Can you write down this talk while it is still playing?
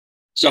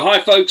So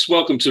hi folks,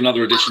 welcome to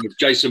another edition of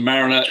Jason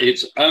Marriner.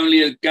 It's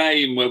only a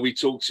game where we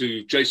talk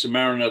to Jason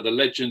Marriner, the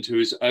legend who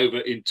is over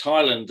in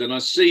Thailand. And I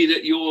see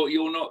that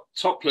you're not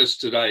topless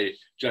today,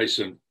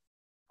 Jason.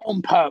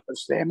 On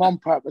purpose, Liam, on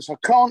purpose. I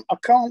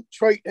can't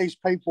treat these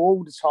people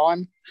all the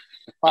time.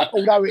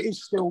 Although it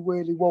is still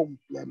really warm,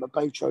 Liam, to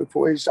be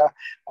truthful,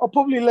 I'll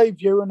probably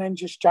leave you and then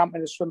just jump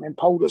in a swimming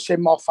pool that's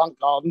in my front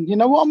garden. You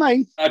know what I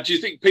mean? Do you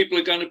think people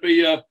are going to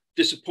be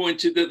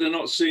disappointed that they're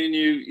not seeing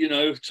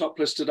you,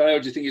 topless today,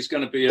 or do you think it's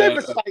going to be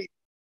devastated?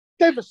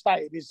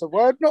 Devastated is the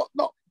word,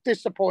 not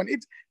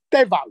disappointed.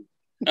 Devo.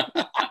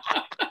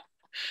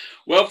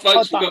 Well,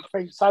 folks, I don't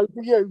think so.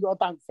 For you, I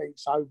don't think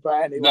so.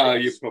 But anyway, no,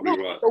 you're probably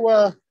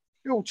right.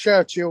 You're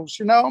Churchills,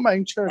 you know what I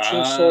mean?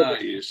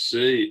 Churchills. You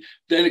see.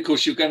 Then, of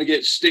course, you're going to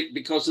get stick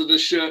because of the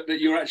shirt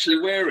that you're actually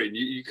wearing.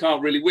 You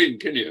can't really win,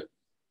 can you?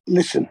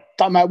 Listen,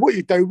 don't matter what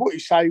you do, what you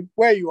say,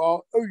 where you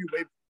are, who you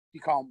with, you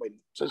can't win.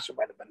 So it's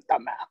irrelevant.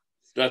 Don't matter.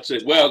 That's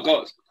it. Well, I've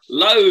got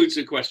loads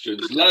of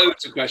questions.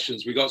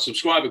 We got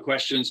subscriber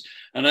questions.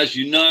 And as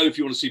you know, if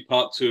you want to see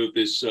part 2 of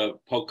this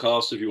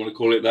podcast, if you want to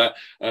call it that,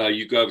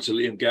 you go over to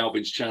Liam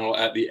Galvin's channel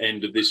at the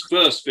end of this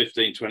first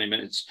 15, 20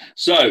 minutes.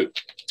 So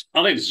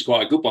I think this is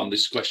quite a good one,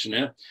 this question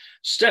here.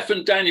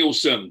 Stefan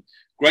Danielson,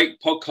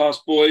 great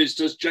podcast, boys.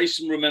 Does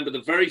Jason remember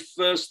the very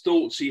first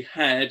thoughts he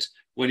had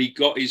when he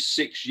got his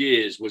 6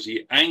 years? Was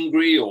he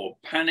angry or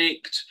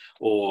panicked,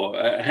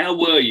 or how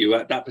were you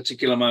at that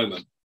particular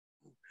moment?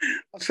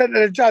 I said to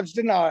the judge,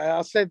 didn't I?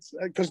 I said,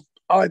 because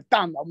I'd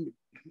done,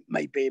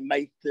 me being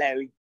me,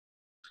 Larry.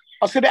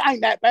 I said, it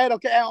ain't that bad. I'll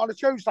get out on a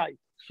Tuesday.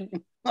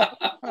 It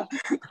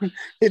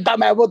don't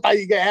matter what day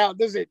you get out,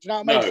 does it? Do you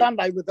know what I mean? No.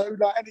 Sunday would do,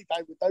 like any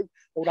day would do,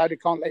 although they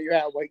can't let you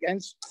out on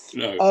weekends.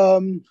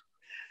 No.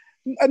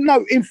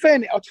 No, in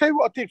fairness, I'll tell you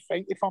what I did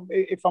think, if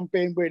I'm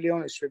being really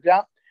honest with you.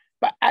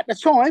 But at the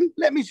time,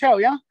 let me tell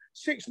you,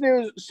 6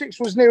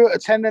 was nearer to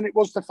 10 than it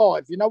was to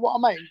 5. You know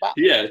what I mean? But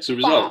yeah, it's a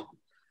result.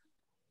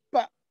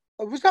 But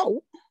a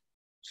result,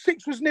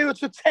 6 was nearer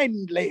to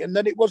 10, Liam,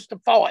 than it was to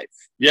 5.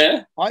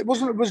 Yeah. It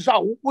wasn't a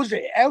result, was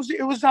it? How's it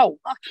a result?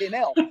 Fucking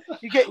hell.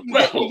 You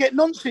get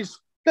nonsense.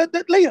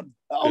 Liam,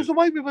 I was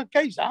away with a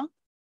geezer,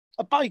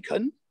 a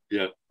bacon,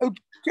 who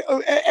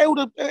held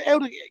a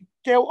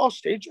girl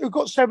hostage who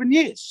got 7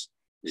 years.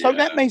 So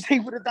that means he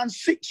would have done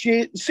 6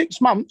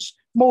 months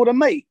more than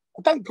me.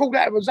 I don't call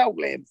that a result,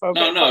 Liam.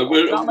 No.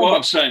 What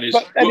I'm saying is,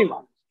 anyway,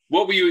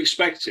 what were you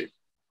expecting?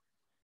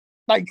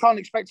 No, you can't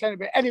expect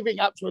anything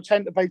up to a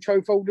 10 to be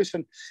truthful.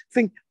 Listen,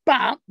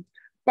 but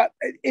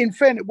in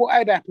fairness, what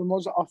had happened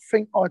was I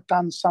think I'd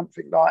done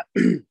something like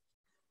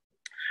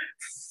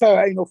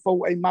 13 or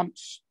 14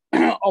 months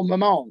on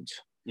remand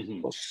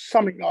or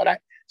something like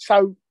that.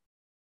 So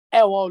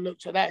how I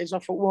looked at that is I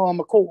thought, well, I'm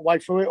a quarter way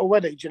through it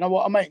already. Do you know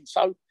what I mean?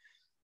 So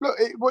look,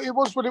 it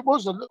was what it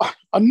was.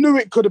 I knew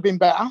it could have been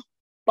better,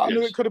 but I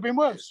knew it could have been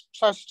worse.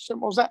 So it's as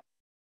simple as that.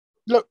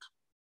 Look,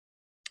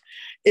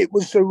 it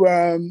was,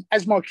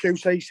 as my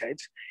QC said,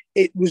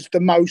 it was the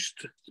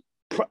most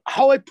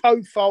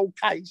high-profile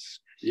case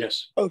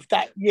of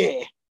that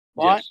year,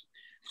 right? Yes.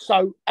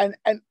 So, and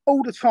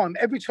all the time,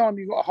 every time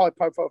you've got a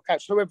high-profile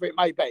case, whoever it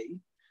may be,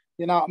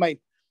 you know what I mean,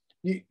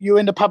 you're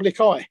in the public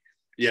eye.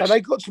 Yes. So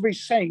they got to be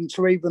seen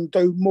to even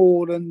do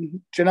more than,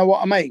 do you know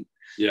what I mean?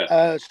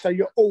 Yeah. So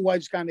you're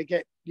always going to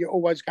get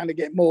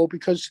more,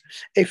 because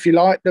if you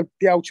like, the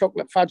old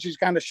chocolate fudge is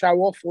going to show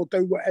off or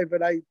do whatever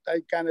they're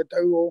going to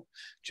do, or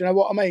do you know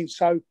what I mean?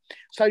 So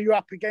you're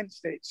up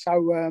against it.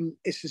 So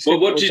it's as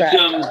simple as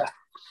that.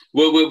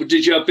 Well,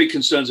 did you have big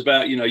concerns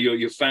about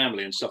your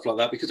family and stuff like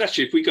that? Because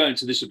actually, if we go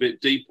into this a bit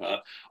deeper,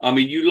 I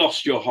mean, you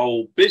lost your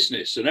whole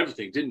business and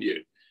everything, didn't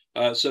you?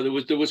 So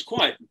there was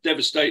quite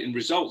devastating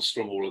results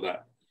from all of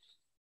that.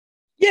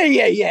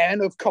 Yeah,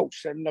 and of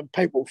course, and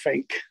people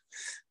think,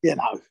 they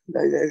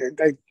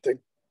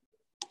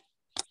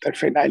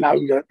think they know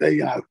that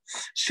they,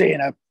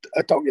 seeing a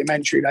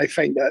documentary, they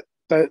think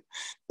that they,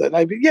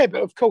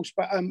 but of course,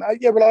 but I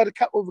had a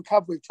couple of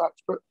recovery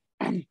trucks, but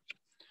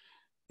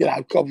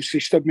obviously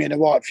stood me in the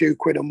right few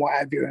quid and what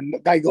have you, and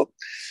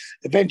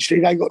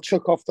eventually they got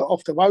took off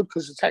the road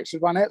because the tax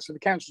had run out, so the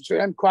council took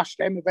them, crushed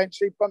them,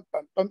 eventually, bump,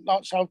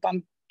 like so I've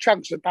done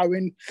chunks of dough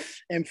in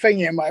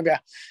thingy and whatever.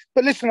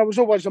 But listen, I was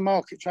always a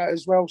market trader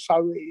as well,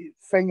 so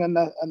thing and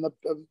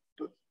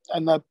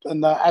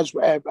as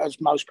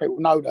most people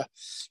know, the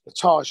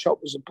tyre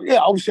shop was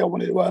obviously I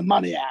wanted to earn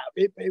money out of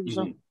it, but it was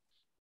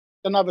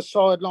another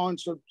sideline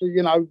to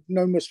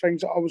numerous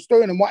things that I was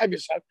doing and whatever.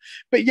 So,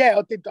 but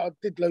I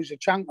did lose a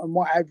chunk and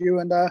what have you,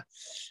 and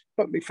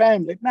but my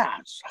family,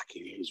 it's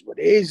fucking is what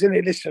it is, isn't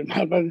it? Listen,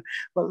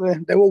 but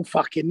they're all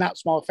fucking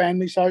nuts, my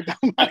family, so it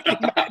don't make it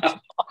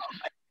matter.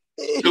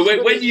 So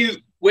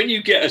when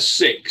you get a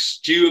 6,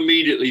 do you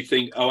immediately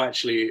think, oh,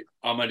 actually,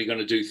 I'm only going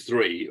to do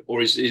 3,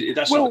 or is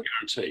that's not a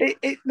guarantee?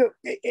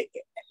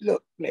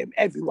 Look, Liam,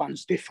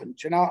 everyone's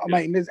different. You know what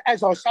I mean?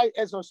 As I said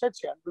to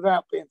you,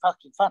 without being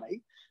fucking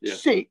funny,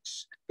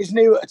 6 is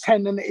nearer to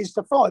 10 than it is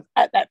to 5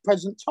 at that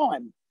present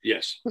time.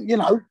 Yes. You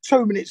know,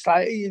 2 minutes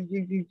later,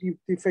 you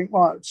think,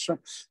 right,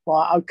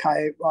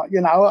 okay, right,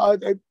 you know,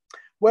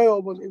 where I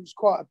was, it was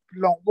quite a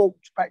long walk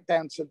back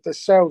down to the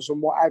cells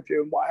and what have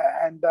you,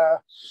 and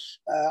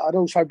I'd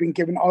also been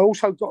given. I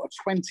also got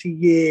a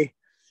 20-year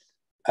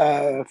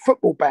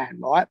football ban,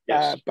 right?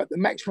 Yes. But the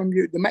maximum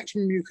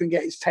you can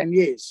get is 10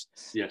 years.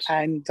 Yes.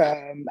 And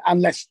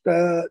unless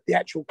the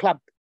actual club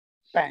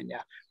ban you,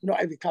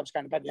 not every club's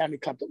going to ban. The only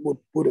club that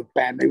would have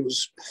banned me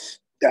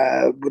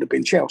would have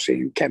been Chelsea,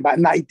 who came back,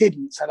 and they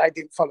didn't, so they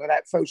didn't follow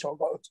that through.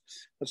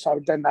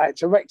 So then they had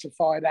to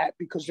rectify that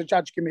because the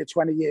judge gave me a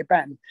 20-year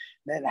ban.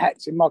 Then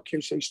my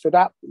QC stood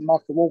up,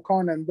 Michael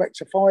Walk-on, and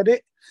rectified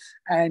it,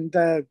 and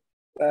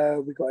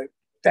we got it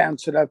down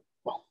to the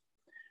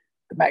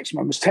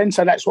maximum was 10,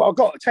 so that's what I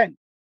got, 10.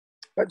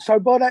 But so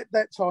by that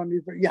time,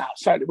 I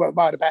certainly weren't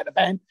worried about the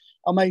ban.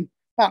 I mean,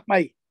 fuck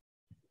me.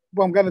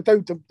 Well, I'm going to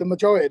do the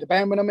majority of the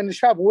ban when I'm in the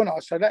shovel, wouldn't I?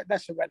 So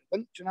that's irrelevant.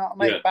 Do you know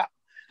what I mean?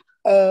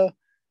 Yeah.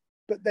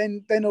 But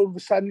then all of a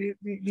sudden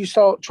you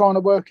start trying to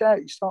work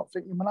out. You start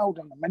thinking, well, hold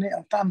on a minute.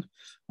 I've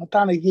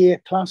done a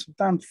year plus. I've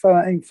done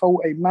 13,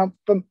 14 months.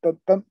 Bump.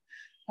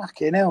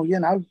 Fucking hell,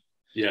 you know.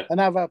 Yeah.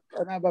 Another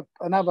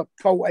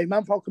 14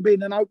 months, I could be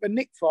in an open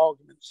nick for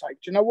argument's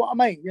sake. Do you know what I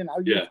mean? You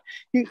know. Yeah.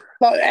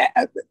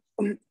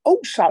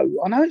 Also,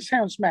 I know it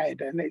sounds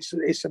mad, and it's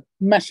a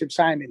massive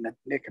saying in the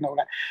nick and all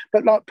that.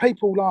 But like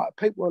people are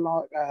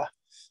like.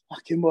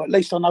 Well, at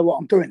least I know what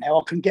I'm doing now.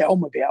 I can get on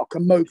with it. I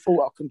can move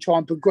forward. I can try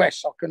and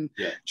progress. I can.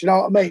 Yeah. Do you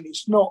know what I mean?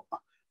 It's not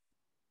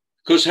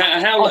because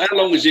how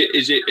long is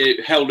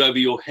it held over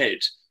your head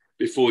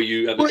before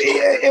you?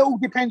 It all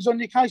depends on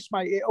your case,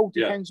 mate. It all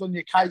depends on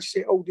your case.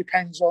 It all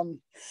depends on,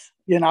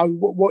 you know,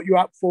 what you're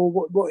up for,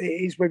 what it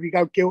is, whether you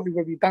go guilty,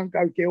 whether you don't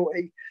go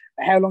guilty,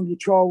 how long your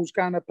trial's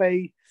going to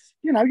be.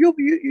 You know,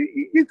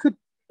 you could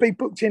be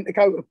booked in to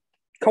go to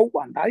court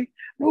one day,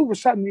 and all of a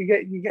sudden you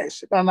get.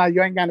 Oh no,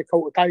 you ain't going to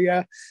court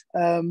today.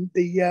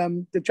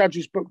 The judge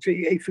has booked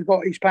it. He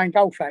forgot he's playing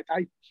golf that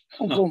day.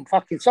 I'm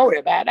fucking sorry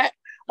about that.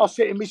 I'll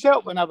sit in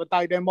myself another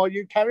day then while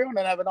you carry on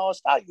and have a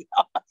nice day.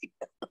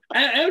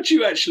 How do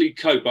you actually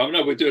cope? I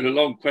know we're doing a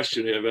long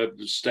question here,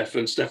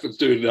 Stefan. Stefan's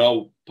doing the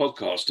whole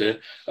podcast here.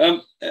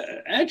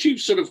 How do you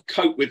sort of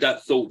cope with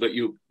that thought that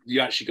you're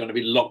actually going to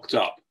be locked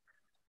up?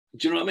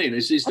 Do you know what I mean?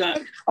 Is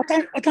that?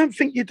 I don't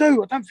think you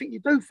do. I don't think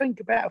you do think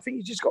about it. I think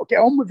you just got to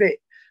get on with it.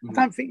 I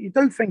don't think you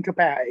do think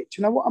about it.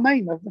 Do you know what I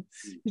mean?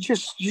 You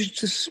just.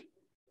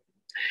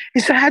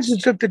 It's the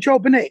hazards of the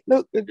job, isn't it?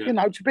 Look, you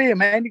know, to be a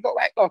man, you've got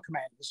to act like a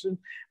man,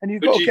 and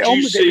you've got to get on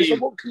with it.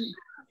 So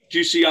do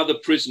you see other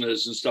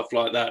prisoners and stuff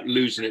like that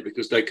losing it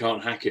because they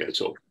can't hack it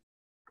at all?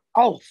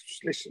 Oh,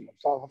 listen,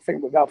 I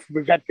think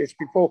we've had this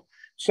before.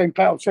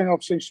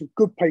 I've seen some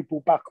good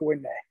people buckle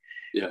in there.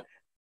 Yeah.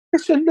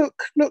 Listen,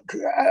 look,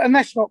 and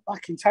that's not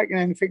fucking taking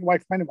anything away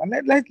from anyone.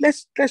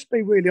 Let's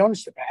be really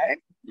honest about it.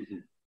 Mm-hmm.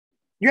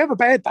 You have a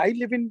bad day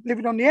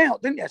living on the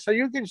out, didn't you? So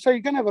you're going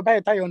to have a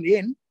bad day on the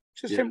in.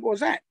 It's as simple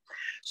as that.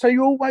 So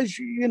you always,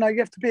 you know, you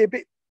have to be a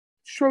bit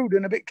shrewd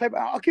and a bit clever.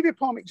 I'll give you a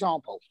prime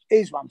example.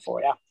 Here's one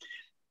for you.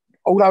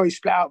 Although he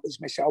split up with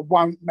me, so I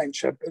won't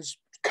mention. There's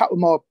a couple of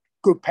my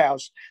good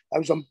pals. They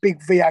was on big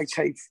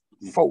VAT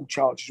full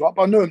charges, right?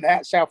 But I knew them there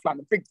at South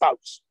London, big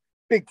boats,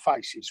 big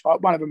faces,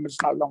 right? One of them was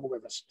no longer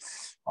with us,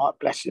 right?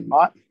 Bless him,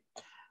 right?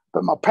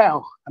 But my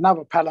pal,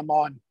 another pal of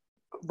mine,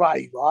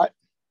 Ray, right?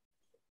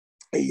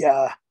 He,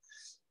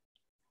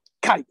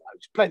 Kate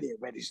knows plenty of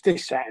weddings,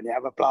 this, that, and the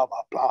other, blah,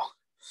 blah, blah.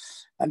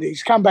 And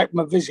he's come back from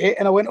a visit,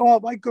 and I went, oh,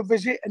 mate, good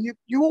visit. And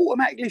you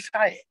automatically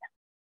say it.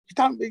 You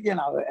don't, you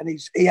know, and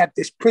he had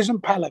this prison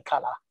pallor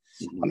colour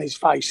on his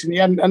face.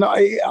 And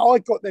I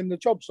got them the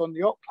jobs on the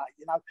yacht plate,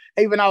 you know,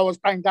 even though I was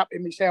banged up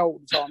in my cell all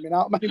the time, you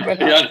know what I mean?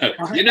 But, I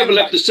know. You never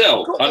left the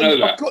cell. I know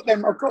that.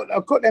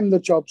 I've got them the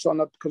jobs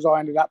on it because I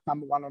ended up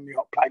number one on the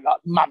yacht plate, like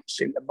months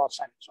into my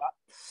sentence,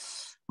 right?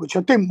 Which I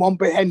didn't want,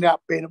 but it ended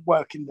up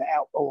working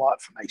out all right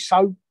for me.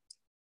 So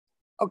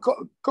I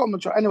got my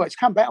job. Anyway, it's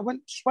come back. I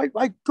went, sweet,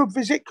 mate, good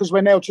visit, because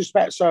we're now just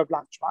about to serve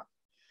lunch, right?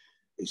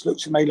 He's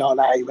looked at me like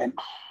that. He went,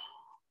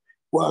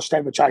 worst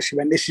ever, Jason. He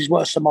went, this is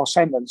worse than my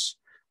sentence.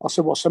 I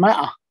said, what's the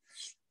matter?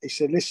 He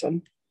said,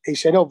 listen. He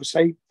said,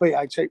 obviously,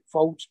 VAT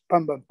faults,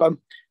 bum, bum, bum,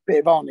 bit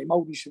of Arnie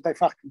mold. He said,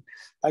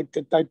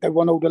 they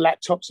want all the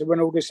laptops, they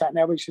want all this, that, and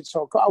now. He said,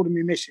 so I got hold of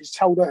my missus,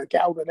 told her to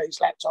get hold of these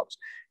laptops.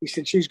 He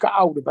said, she's got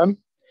hold of them.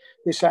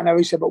 This, that, and now.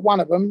 He said, but one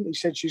of them, he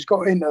said, she's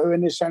got into,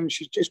 and this, and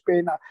she's just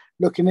been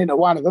looking into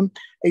one of them.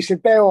 He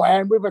said, there I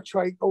am with a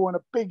treacle on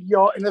a big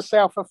yacht in the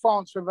south of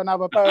France with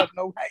another bird and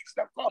all that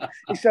stuff.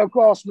 He said, I've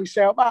grasped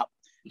myself up.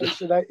 He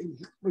said,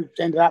 we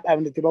ended up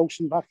having a divorce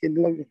and fucking,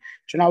 do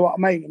you know what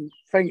I mean? And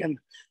thinking,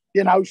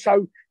 you know,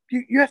 so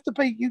you have to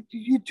be,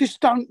 you just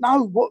don't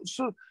know what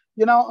sort of,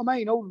 you know what I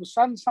mean? All of a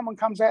sudden, someone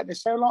comes out and they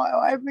say, like,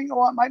 oh, everything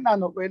all right, mate? No,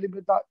 not really,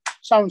 but like,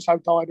 so-and-so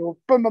died, or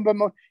boom, boom,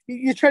 boom.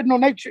 You're treading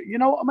on eggs, you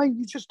know what I mean?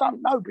 You just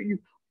don't know, but you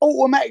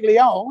automatically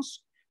ask,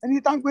 and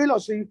you don't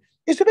realise.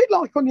 It's a bit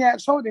like on the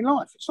outside in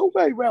life. It's all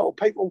very well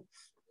people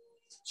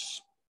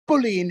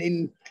bullying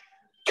in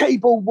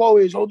keyboard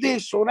warriors or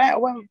this or that.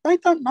 Well, they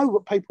don't know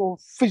what people are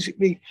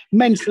physically,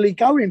 mentally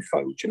going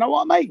through. Do you know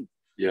what I mean?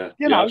 Yeah,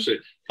 you know.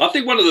 Absolutely. I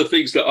think one of the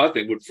things that I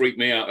think would freak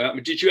me out. I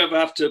mean, did you ever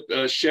have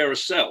to share a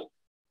cell?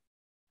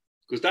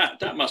 Because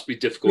that must be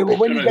difficult. Yeah,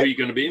 you don't know who you're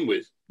going to be in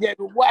with. Yeah,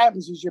 but what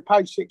happens is you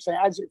pay 16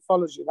 as it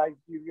follows you.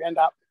 You end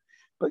up,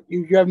 but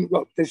you haven't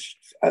got this.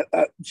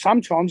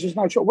 Sometimes there's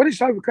no choice. When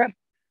it's overcrowded,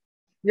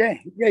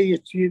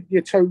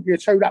 you're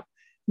towed up.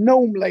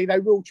 Normally they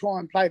will try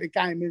and play the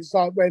game. It's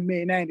like when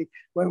me and Andy,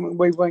 when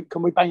we went,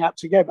 can we bang up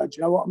together? Do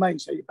you know what I mean?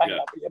 So you bang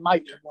up with your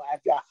mate and what have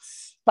you.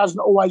 Doesn't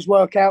always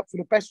work out for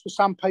the best for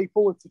some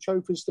people, if the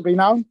truth is to be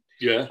known.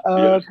 But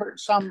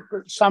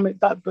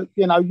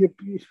you know, you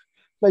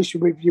at least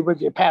you're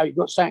with your pal, you've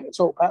got something to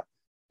talk about,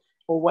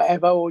 or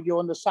whatever, or you're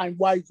on the same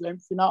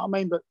wavelength. You know what I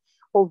mean? But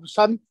all of a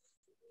sudden,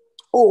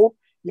 or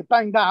you're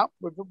banged up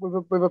with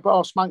a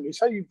brass monkey.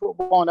 So you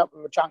wind up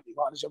with a junkie,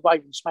 right? There's a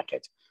raving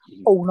smackhead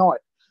all night.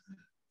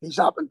 He's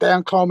up and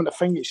down, climbing the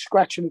thing. He's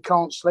scratching. He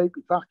can't sleep.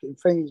 He fucking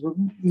things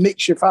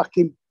nicks your back.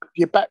 You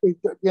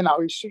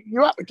know,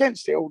 you're up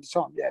against it all the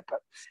time. Yeah, but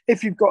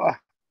if you've got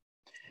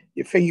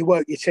you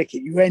work your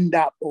ticket, you end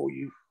up, or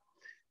you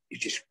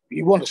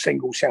want a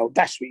single cell.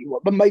 That's what you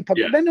want. But me,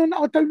 then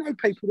I don't know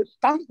people that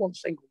don't want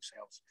single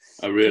cells.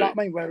 Oh, really? You know what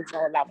I mean? Whereas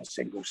I love a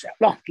single cell.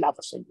 I love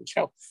a single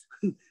cell.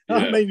 I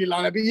don't mean it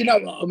like that, but you know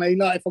what I mean.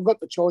 Like if I've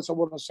got the choice, I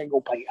want a single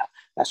Peter.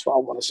 That's what I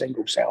want, a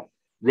single cell.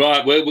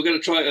 Right, well, we're going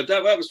to try it.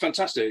 That was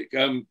fantastic,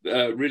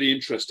 really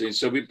interesting.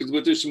 So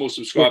we'll do some more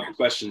subscriber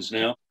questions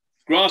now.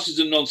 Grasses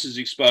and nonsense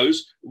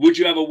exposed. Would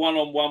you have a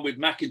one-on-one with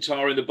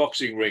McIntyre in the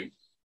boxing ring?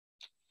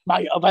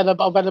 Mate, I've had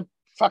a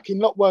fucking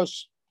lot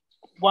worse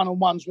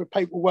one-on-ones with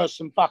people worse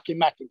than fucking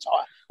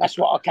McIntyre. That's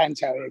what I can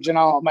tell you. Do you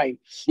know what I mean?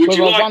 Would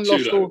you like to,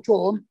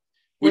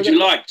 Would you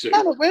like to? No,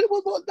 I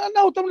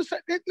don't want to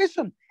say.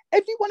 Listen,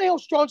 everyone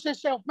else drives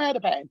themselves mad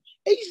about him.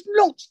 He's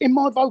not in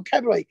my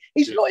vocabulary.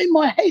 He's not in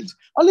my head.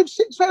 I live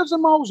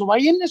 6,000 miles away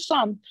in the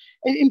sun,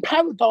 in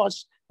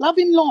paradise,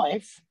 loving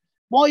life,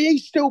 while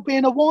he's still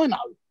being a wino.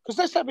 Because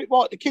let's have it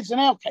right, the kid's an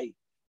alky.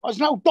 There's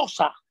no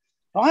dosser,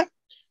 right?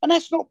 And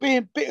that's not being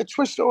a bit of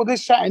twisted or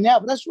this, that, and the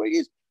other. That's what it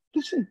is.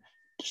 Listen,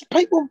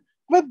 people,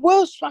 we're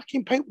worse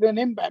fucking people than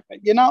him,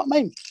 you know what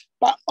I mean?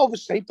 But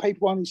obviously,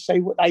 people only see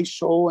what they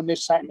saw and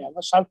this, that, and the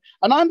other. So,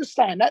 and I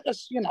understand that.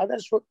 That's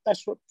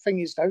what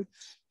thingies do.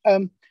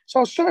 So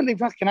I certainly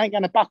fucking ain't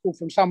going to buckle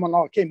from someone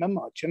like him, am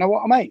I? Do you know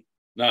what I mean?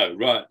 No,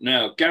 right.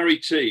 Now, Gary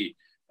T,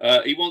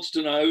 he wants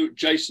to know,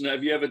 Jason,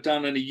 have you ever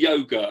done any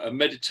yoga, a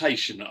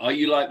meditation? Are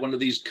you like one of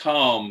these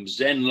calm,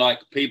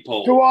 Zen-like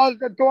people? Do I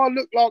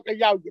look like a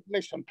yoga?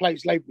 Listen,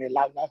 please leave me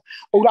alone.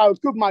 Although a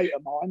good mate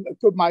of mine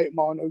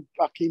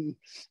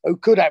who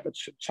could have a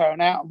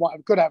turnout and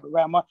whatever, could have a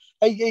round one,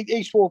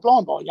 he swore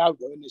blind by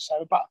yoga in this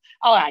area, but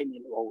I ain't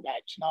into all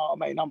that, you know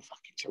what I mean? I'm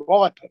fucking too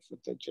hyper for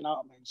it, you know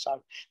what I mean?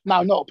 So,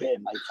 no, not a bit,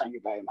 mate. Thank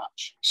you very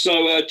much.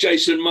 So,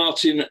 Jason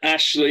Martin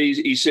Ashley,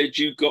 he said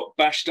you got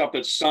bashed up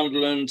at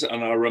Sunderland,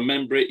 and I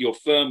remember it. Your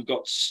firm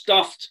got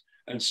stuffed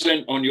and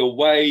sent on your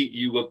way.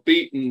 You were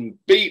beaten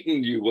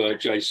you were,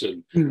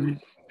 Jason.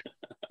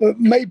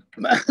 Me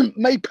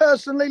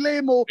personally,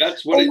 Liam, or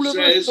that's what all it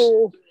says.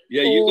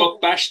 You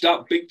got bashed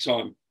up big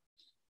time.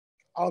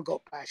 I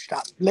got bashed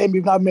up. Liam,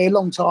 you've known me a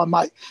long time,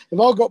 mate. If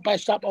I got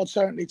bashed up, I'd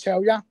certainly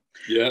tell you.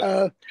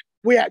 Yeah.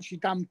 We actually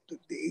done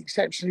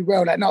exceptionally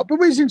well that night, but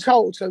we was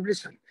entitled to.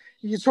 Listen,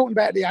 you're talking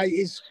about the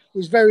 80s,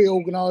 was very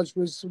organised,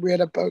 we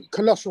had a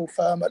colossal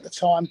firm at the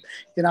time.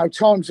 You know,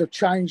 times have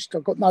changed.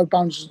 I've got no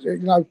bones,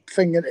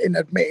 thing in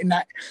admitting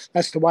that.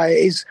 That's the way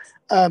it is.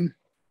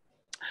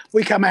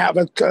 We come out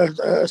of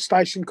a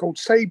station called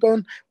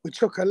Seaburn. We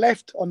took a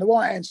left. On the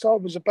right-hand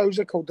side was a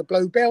boozer called the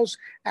Bluebells.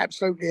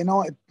 Absolutely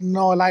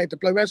annihilated the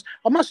Bluebells.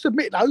 I must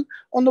admit, though,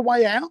 on the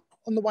way out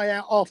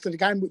after the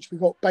game, which we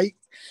got beat,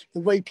 the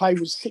replay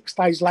was 6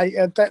 days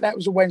later. That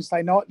was a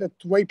Wednesday night. The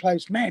replay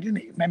was mad, didn't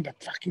it? Remember,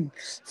 fucking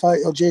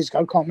 30 odd years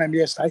ago. Can't remember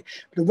yesterday.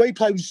 But the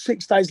replay was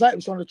 6 days later. It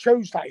was on a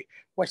Tuesday.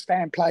 West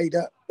Ham played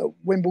at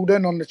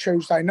Wimbledon on the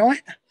Tuesday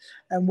night,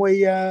 and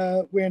we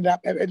ended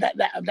up.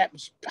 That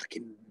was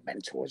fucking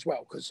mental as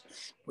well, because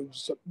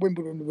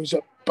Wimbledon was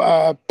at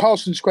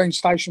Parsons Green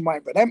Station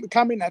waiting for them to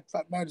come in. Had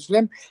murders for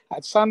them.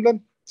 Had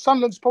Sunderland.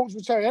 Sunderland supporters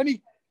will tell you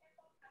any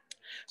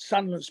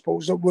Sunderland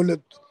supporters that will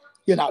have,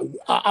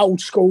 old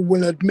school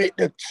will admit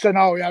the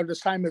scenario the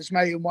same as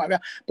me and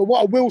whatever. But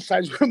what I will say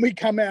is when we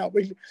come out,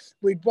 we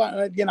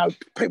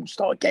people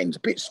started getting a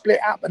bit split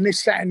up and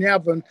this, that and the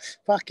other and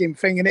fucking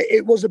thing. And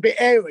it was a bit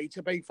airy,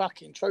 to be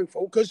fucking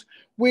truthful, because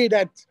we'd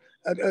had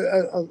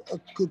a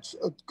good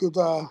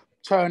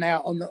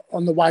turnout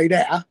on the way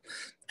there,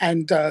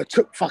 and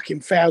took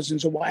fucking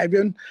thousands or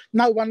whatever, and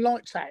no one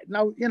likes that.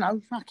 No,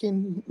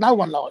 fucking no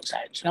one likes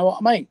that. Do you know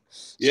what I mean?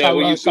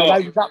 Yeah, so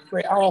they was up for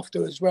it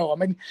after as well. I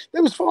mean,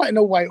 there was fighting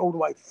all the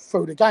way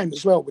through the game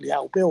as well with the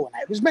old Bill and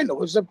that. It was mental.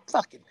 It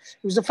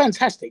was a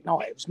fantastic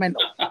night. It was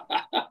mental.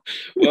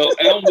 Well,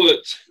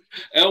 Elmwood,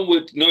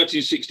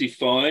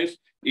 1965.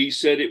 He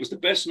said it was the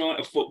best night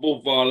of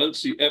football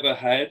violence he ever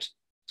had.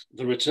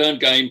 The return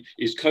game,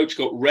 his coach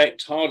got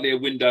wrecked, hardly a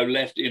window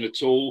left in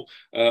at all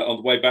on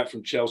the way back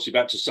from Chelsea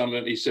back to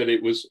Sunderland. He said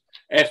it was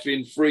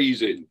effing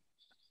freezing.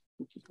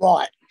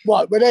 Right.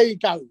 Well, there you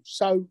go.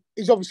 So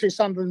he's obviously a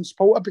Sunderland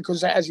supporter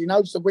because, as he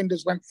knows, the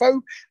windows went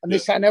through and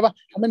this, that, and ever.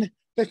 I mean,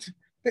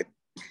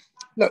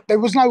 look, there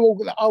was no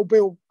old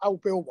Bill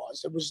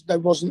wise. There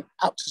wasn't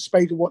up to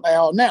speed of what they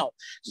are now.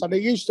 So they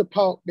used to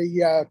park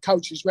the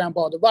coaches round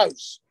by the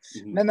roads,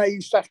 and then they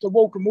used to have to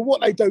walk them. Well, what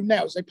they do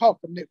now is they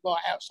park them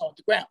right outside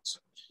the grounds.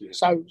 Yeah.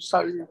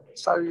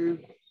 So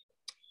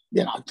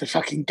you know, to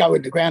fucking go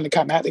in the ground and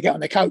come out to get on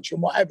the coach and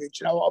whatever. Do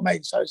you know what I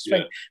mean? So it's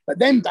thing. But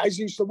them days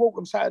used to walk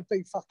them, so it'd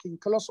be fucking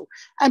colossal.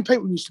 And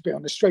people used to be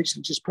on the streets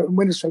and just put them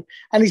windows through.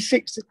 And he's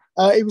 60.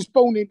 He was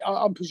born in.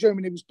 I'm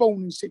presuming he was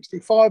born in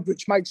 '65,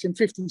 which makes him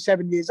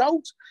 57 years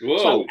old. Whoa.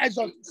 So as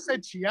I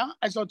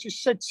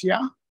just said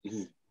to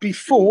you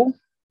before,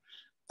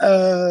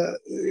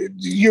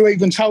 you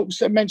even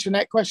mentioned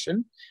that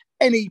question.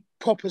 Any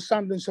proper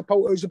Sunderland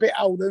supporter who's a bit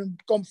older and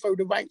gone through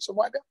the ranks and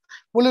whatever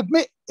will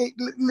admit it.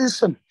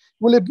 Listen,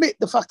 will admit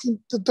the fucking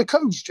the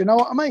coach. Do you know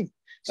what I mean?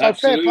 So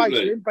absolutely. Fair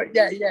play to him. But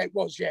it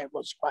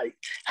was great.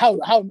 How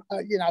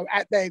you know,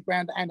 at their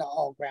ground and at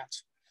our ground.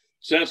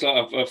 Sounds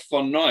like a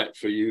fun night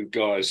for you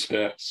guys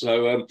there.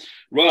 So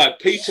right,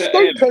 Peter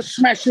Super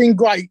smashing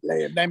great,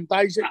 Liam. Them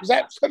days it was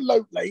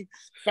absolutely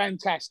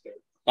fantastic.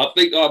 I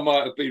think I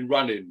might have been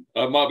running.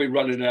 I might be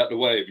running out the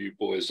way of you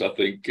boys. I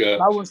think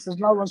no one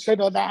said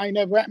that ain't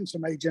ever happened to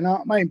me. Do you know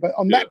what I mean? But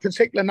on that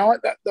particular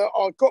night, that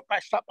I got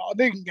bashed up, but I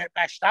didn't get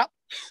bashed up.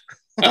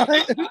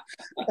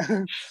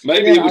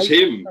 Maybe it was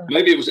him.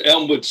 Maybe it was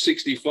Elmwood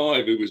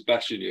 65 who was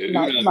bashing you.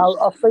 No.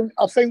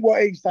 I think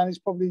what he's done is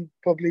probably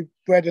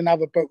read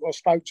another book or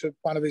spoke to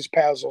one of his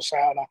pals or so.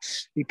 And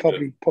he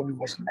probably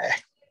wasn't there.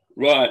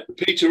 Right,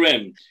 Peter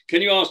M.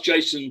 Can you ask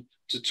Jason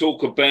to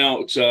talk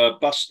about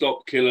bus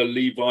stop killer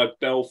Levi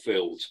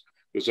Bellfield?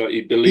 Because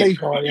he believes,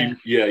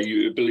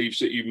 he believes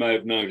that you may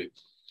have known him.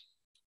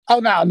 Oh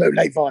no, I know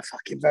Levi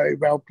fucking very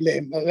well.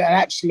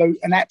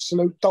 An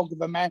absolute dog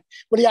of a man.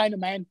 Well, he ain't a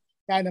man.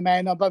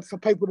 But for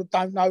people that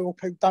don't know or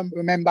people don't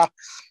remember,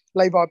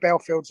 Levi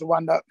Bellfield's the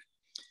one that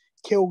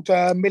killed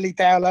Millie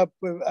Dowler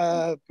with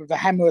a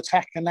hammer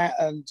attack and that.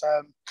 And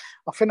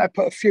I think they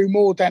put a few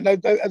more down.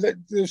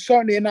 There's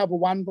certainly another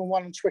one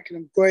on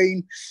Twickenham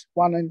Green,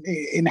 one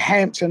in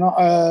Hampton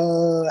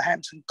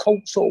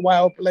Court sort of way,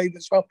 I believe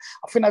as well.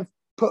 I think they've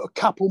put a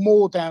couple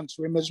more down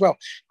to him as well.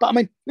 But I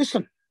mean,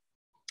 listen,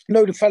 I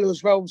know the fellow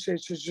as well, so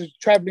he's a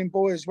travelling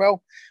boy as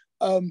well.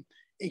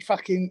 He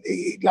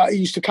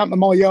used to come to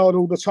my yard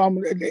all the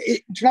time. Do you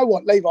know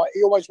what, Levi?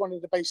 He always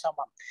wanted to be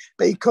someone,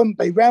 but he couldn't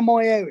be. Round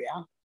my area,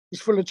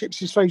 it's full of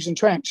gypsies, thieves, and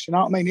tramps. You know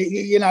what I mean?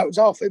 It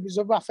was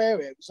a rough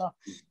area. It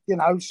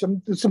was,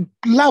 some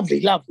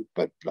lovely,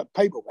 but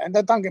people. And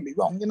don't get me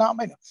wrong. You know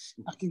what I mean?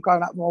 I've been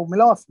growing up all my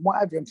life and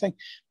whatever and thing.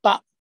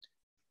 But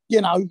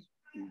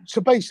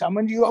to be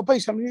someone, you got to be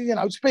someone.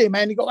 To be a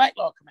man, you got to act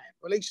like a man.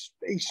 Well, he's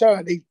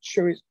certainly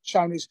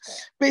shown his.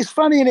 But it's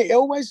funny, innit? It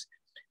always.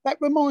 That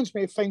reminds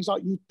me of things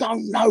like you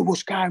don't know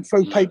what's going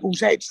through people's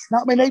heads. You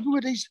know what I mean? Even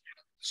with these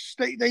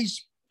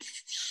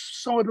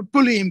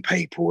cyber-bullying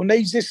people and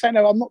this and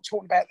that. I'm not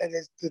talking about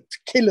the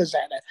killers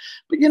out there.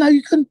 But,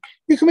 you can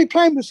be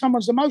playing with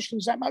someone's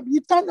emotions that much.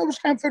 You don't know what's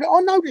going through it.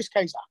 I know this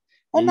case.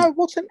 I know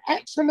what's an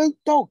absolute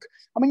dog.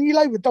 I mean, you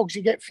lay with dogs,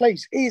 you get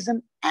fleas. He is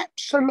an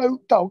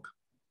absolute dog.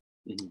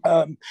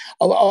 I'm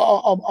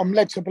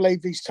led to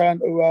believe he's turned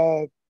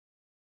to...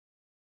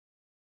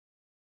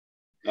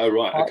 Oh,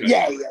 right. Okay.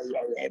 Yeah.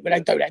 But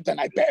they don't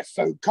know better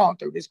food. Can't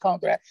do this, can't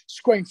do that.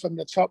 Scream from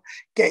the top.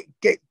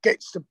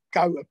 Gets to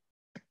go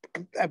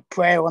a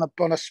prayer on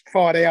a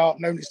Friday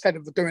afternoon instead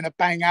of doing a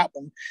bang up.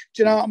 And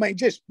do you know what I mean?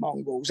 Just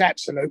mongrels,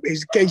 absolute.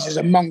 His geezers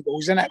are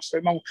mongrels, an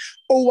absolute mongrel.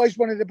 Always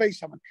wanted to be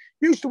someone.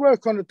 Used to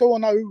work on the door. I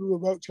know who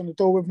worked on the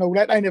door with and all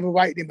that. They never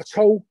rated him at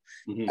all.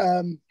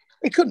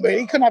 He couldn't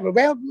have a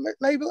round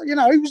label. It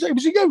was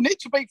a unit,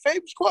 to be fair.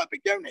 It was quite a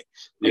big unit.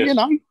 Yes.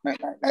 But,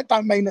 that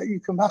don't mean that you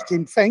can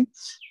fucking think.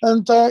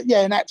 And,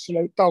 an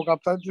absolute dog.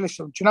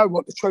 Listen, do you know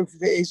what the truth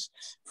of it is?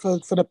 For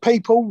the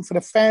people, for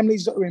the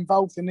families that are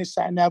involved in this,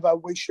 that and the other,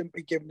 we shouldn't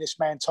be giving this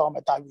man time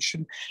of day. We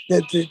shouldn't,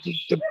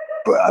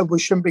 we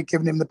shouldn't be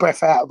giving him the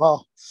breath out of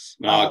our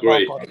I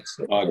agree. bodies.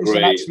 I agree. He's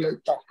an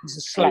absolute dog. He's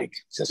a slag.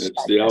 It's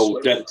the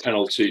old death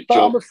penalty but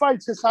job. I'm afraid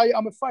to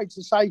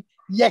say,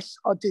 yes,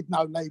 I did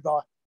know Levi.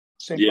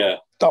 Simple. Yeah.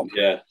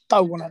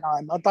 Don't want to know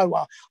him. I don't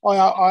want.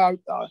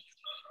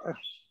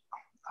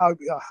 I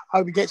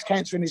hope he gets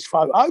cancer in his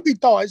throat. I hope he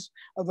dies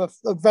of a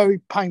very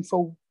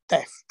painful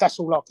death. That's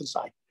all I can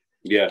say.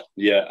 Yeah,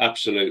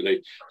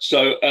 absolutely.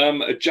 So,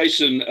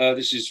 Jason,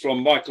 this is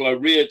from Michael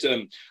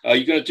O'Riordan. Are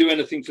you going to do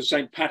anything for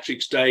St.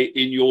 Patrick's Day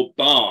in your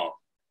bar?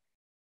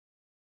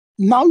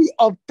 No,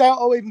 I doubt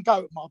I'll even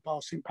go to my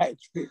bar, St.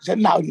 Patrick's.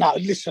 No,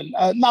 listen.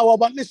 No, I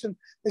won't. Listen,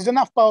 there's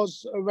enough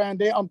bars around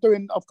here. I've got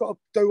to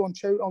do on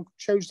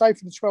Tuesday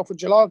for the 12th of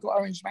July. I've got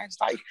Orange Man's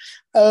Day.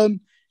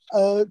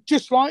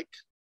 Just like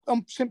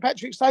on St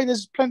Patrick's Day,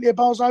 there's plenty of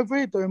bars over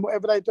here doing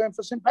whatever they're doing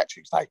for St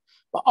Patrick's Day.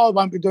 But I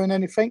won't be doing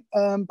anything.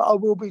 But I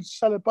will be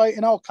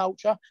celebrating our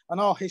culture and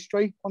our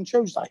history on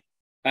Tuesday.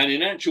 And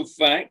in actual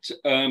fact,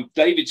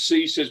 David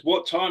C says,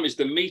 what time is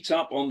the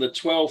meet-up on the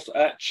 12th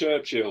at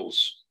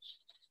Churchill's?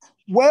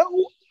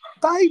 Well,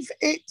 Dave,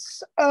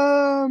 it's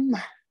 4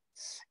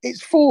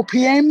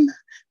 p.m.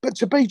 But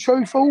to be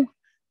truthful,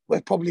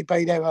 we'll probably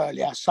be there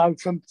earlier. So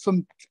from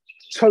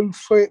 2,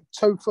 3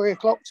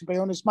 o'clock, to be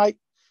honest, mate,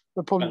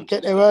 we'll probably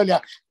get there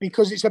earlier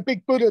because it's a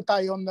big Buddha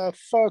day on the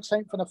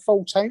 13th and the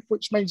 14th,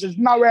 which means there's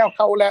no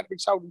alcohol allowed to be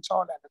sold in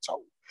Thailand at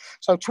all.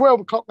 So 12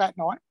 o'clock that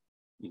night,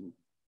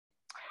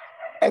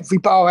 every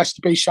bar has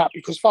to be shut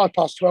because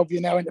 12:05,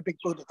 you're now in the big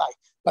Buddha day.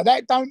 But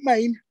that don't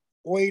mean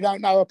we don't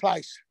know a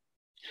place.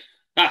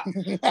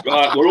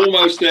 Right, we're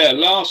almost there.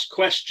 Last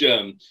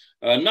question.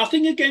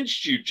 Nothing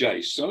against you,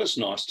 Jace, so that's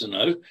nice to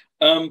know.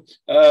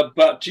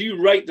 But do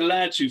you rate the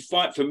lads who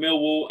fight for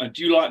Millwall, and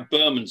do you like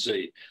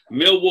Bermondsey?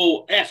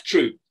 Millwall F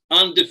Troop,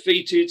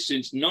 undefeated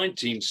since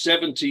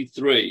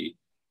 1973.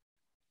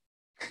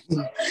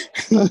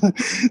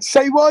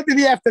 See, why did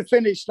he have to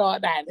finish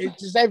like that? It's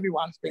just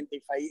everyone's been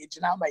defeated,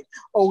 you know what I mean?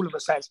 All of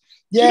us has.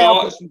 Yeah, you know,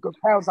 I've got some good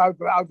pals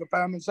over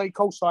Bermondsey. Of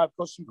course, I've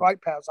got some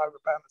great pals over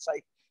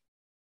Bermondsey.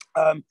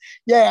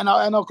 Yeah, and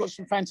I've got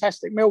some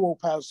fantastic Millwall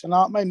pals, you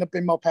know what I mean? They've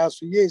been my pals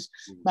for years.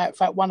 Matter of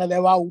fact, one of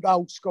their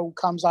old school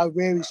comes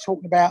over here. He's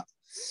talking about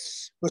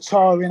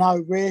retiring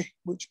over here,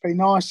 which would be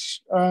nice.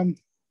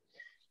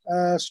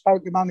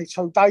 Spoke to him only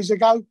 2 days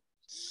ago.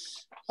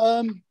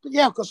 But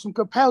yeah, I've got some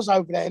good pals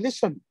over there.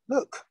 Listen,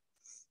 look,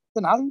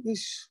 you know,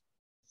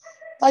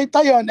 they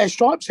earned their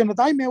stripes in the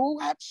day, Millwall,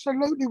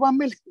 absolutely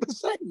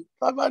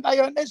 1,000,000%. They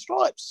earned their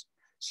stripes.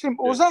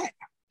 Simple as that.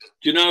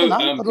 Do you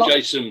know,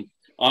 Jason,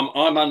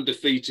 I'm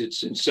undefeated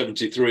since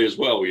 73 as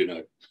well, you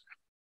know.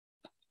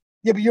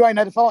 Yeah, but you ain't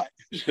had a fight.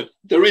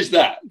 There is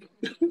that.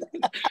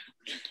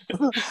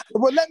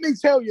 Well, let me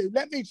tell you.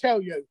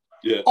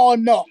 Yeah.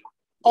 I'm not.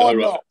 Oh,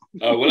 well,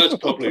 that's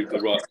probably the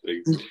right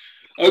thing.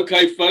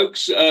 Okay,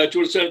 folks, do you want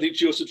to say anything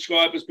to your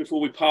subscribers before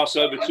we pass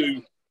over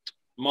to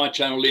my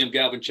channel, Liam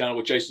Galvin channel,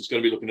 where Jason's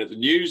going to be looking at the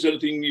news?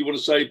 Anything you want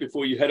to say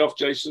before you head off,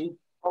 Jason?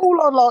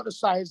 All I'd like to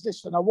say is,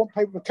 listen, I want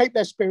people to keep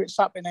their spirits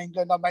up in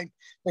England. I mean,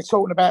 they're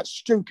talking about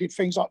stupid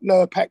things like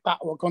Ep8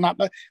 battle have gone up.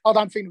 But I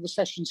don't think the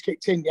recession's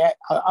kicked in yet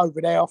over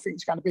there. I think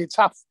it's going to be a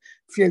tough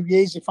few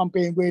years, if I'm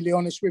being really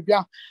honest with you.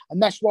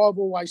 And that's why I've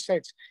always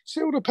said,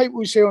 see all the people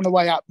you see on the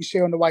way up, you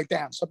see on the way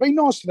down. So be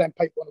nice to them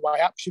people on the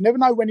way up, because you never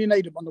know when you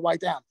need them on the way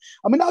down.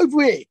 I mean,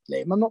 over here,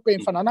 Liam, I'm not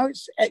being funny. I know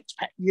it's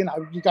expat, you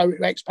know, you go to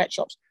expat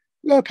shops.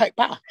 Ep8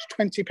 battle,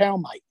 it's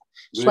 £20, mate.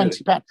 Really?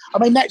 £20. I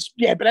mean, but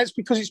that's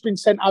because it's been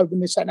sent over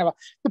and this, that, and other.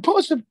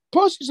 The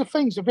prices of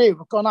things over here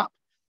have gone up.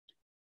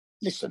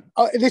 Listen,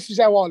 this is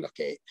how I look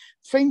at it.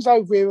 Things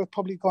over here have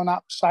probably gone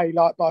up, say,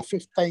 like by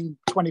 £15,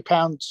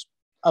 £20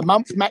 a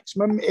month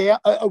maximum here,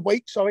 a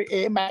week,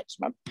 here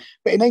maximum.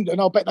 But in England,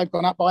 I'll bet they've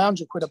gone up by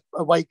 £100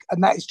 a week,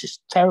 and that is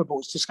just terrible.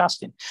 It's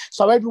disgusting.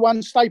 So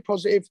everyone stay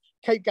positive,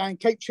 keep going,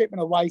 keep chipping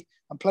away,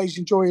 and please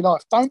enjoy your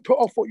life. Don't put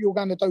off what you're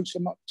going to do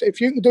tomorrow. If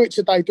you can do it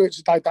today, do it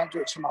today. Don't do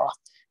it tomorrow.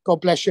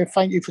 God bless you.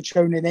 Thank you for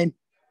tuning in,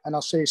 and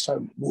I'll see you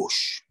soon.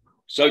 Whoosh.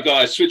 So,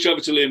 guys, switch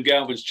over to Liam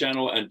Galvin's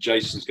channel, and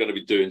Jason's going to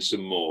be doing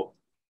some more.